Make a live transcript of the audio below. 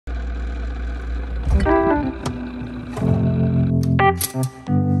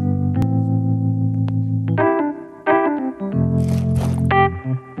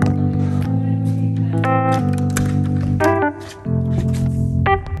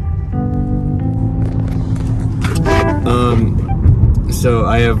So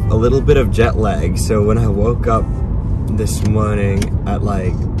I have a little bit of jet lag, so when I woke up this morning at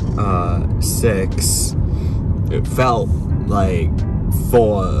like 6, it felt like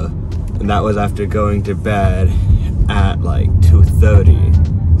 4, and that was after going to bed at like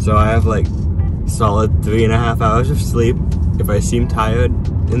 2:30. So I have like solid 3.5 hours of sleep. If I seem tired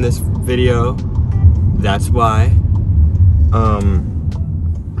in this video, that's why.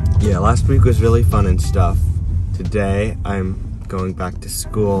 Yeah, last week was really fun and stuff. Today I'm going back to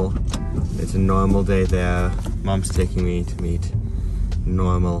school. It's a normal day there. Mom's taking me to meet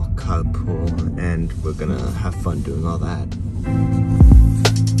normal carpool, and we're gonna have fun doing all that.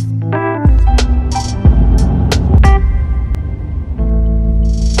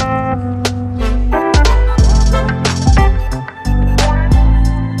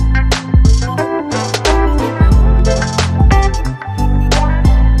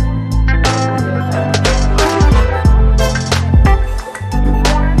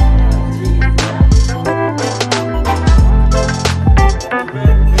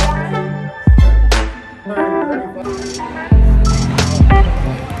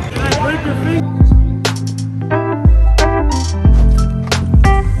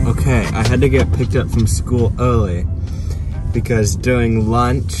 Okay, I had to get picked up from school early because during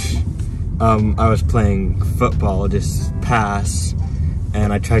lunch, I was playing football, just pass,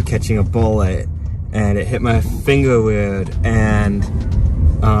 and I tried catching a bullet, and it hit my finger weird, and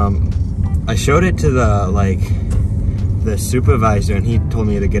I showed it to the supervisor, and he told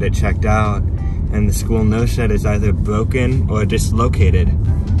me to get it checked out, and the school nurse said it's either broken or dislocated,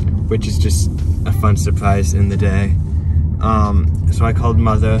 which is just a fun surprise in the day. So I called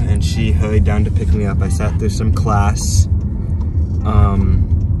Mother, and she hurried down to pick me up. I sat through some class.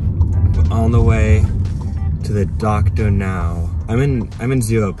 We're on the way to the doctor now. I'm in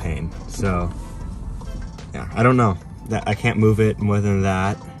zero pain, so yeah, I don't know. I can't move it more than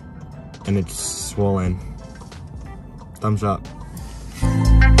that, and it's swollen. Thumbs up.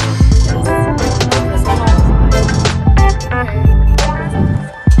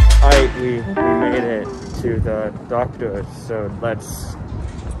 Alright, we made it to the doctor, so let's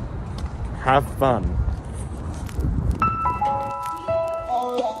have fun.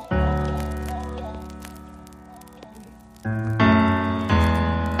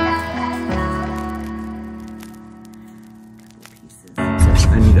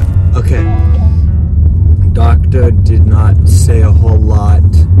 I need it. Okay. Doctor did not say a whole lot,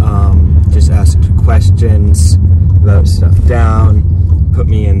 just asked questions, wrote stuff down, put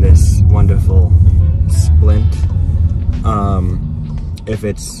me in this wonderful splint. If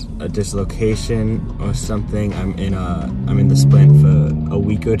it's a dislocation or something, I'm in the splint for a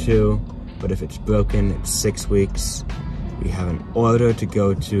week or 2, but if it's broken, it's 6 weeks. We have an order to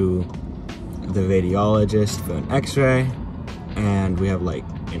go to the radiologist for an x-ray, and we have like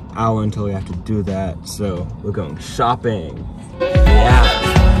an hour until we have to do that, so we're going shopping. Yeah.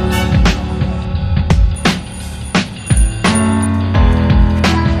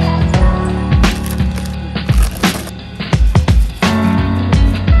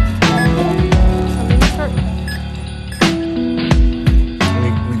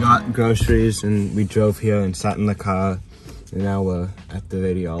 We got groceries and we drove here and sat in the car, and now we're at the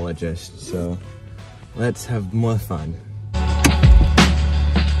radiologist, so let's have more fun.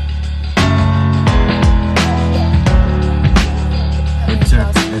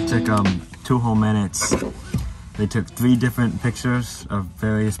 It took 2 whole minutes. They took 3 different pictures of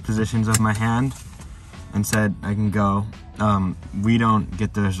various positions of my hand and said I can go. We don't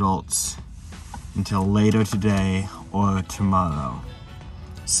get the results until later today or tomorrow.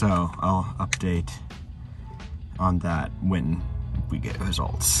 So I'll update on that when we get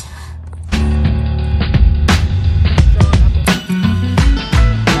results.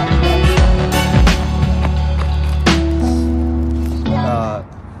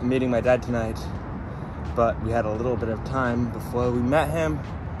 Meeting my dad tonight, but we had a little bit of time before we met him,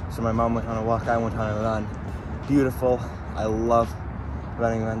 so my mom went on a walk, I went on a run. Beautiful. I love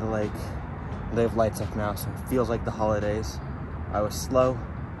running around the lake. They have lights up now, so it feels like the holidays. I was slow,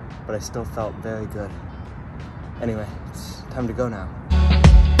 but I still felt very good. Anyway, it's time to go now.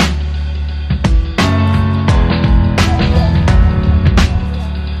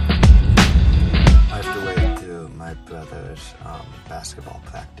 My brother's basketball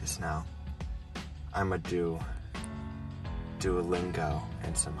practice now. I'ma do Duolingo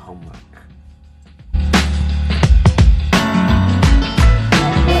and some homework.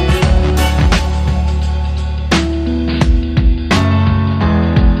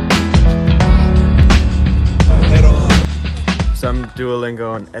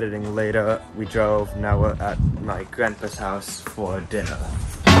 Duolingo and editing later. We drove, now we're at my grandpa's house for dinner.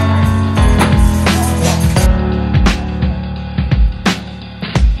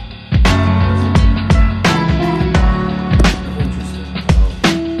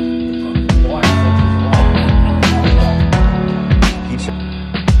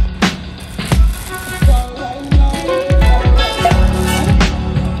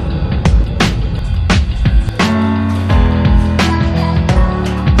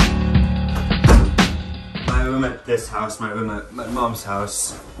 This house, my room at my mom's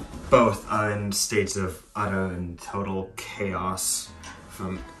house, both are in states of utter and total chaos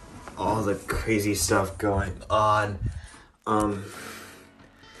from all the crazy stuff going on. I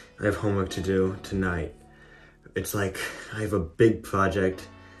have homework to do tonight. It's like I have a big project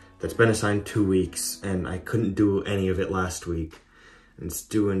that's been assigned 2 weeks and I couldn't do any of it last week. And it's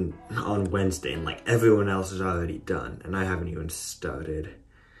due on Wednesday and like everyone else is already done and I haven't even started.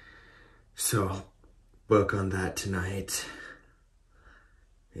 So work on that tonight.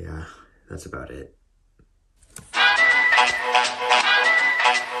 Yeah, that's about it.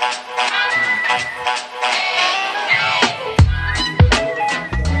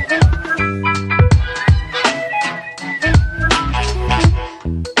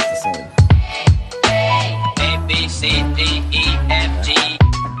 A, B, C, D, E, F, G.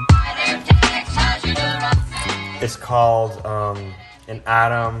 It's called an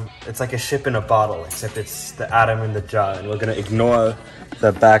atom. It's like a ship in a bottle, except it's the atom in the jar, and we're gonna ignore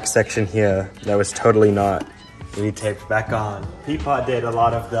the back section here that was totally not retaped back on. Peapod did a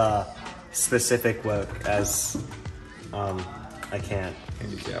lot of the specific work as I can't.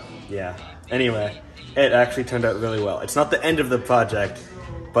 Yeah. Anyway, it actually turned out really well. It's not the end of the project,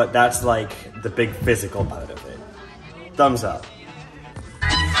 but that's like the big physical part of it. Thumbs up.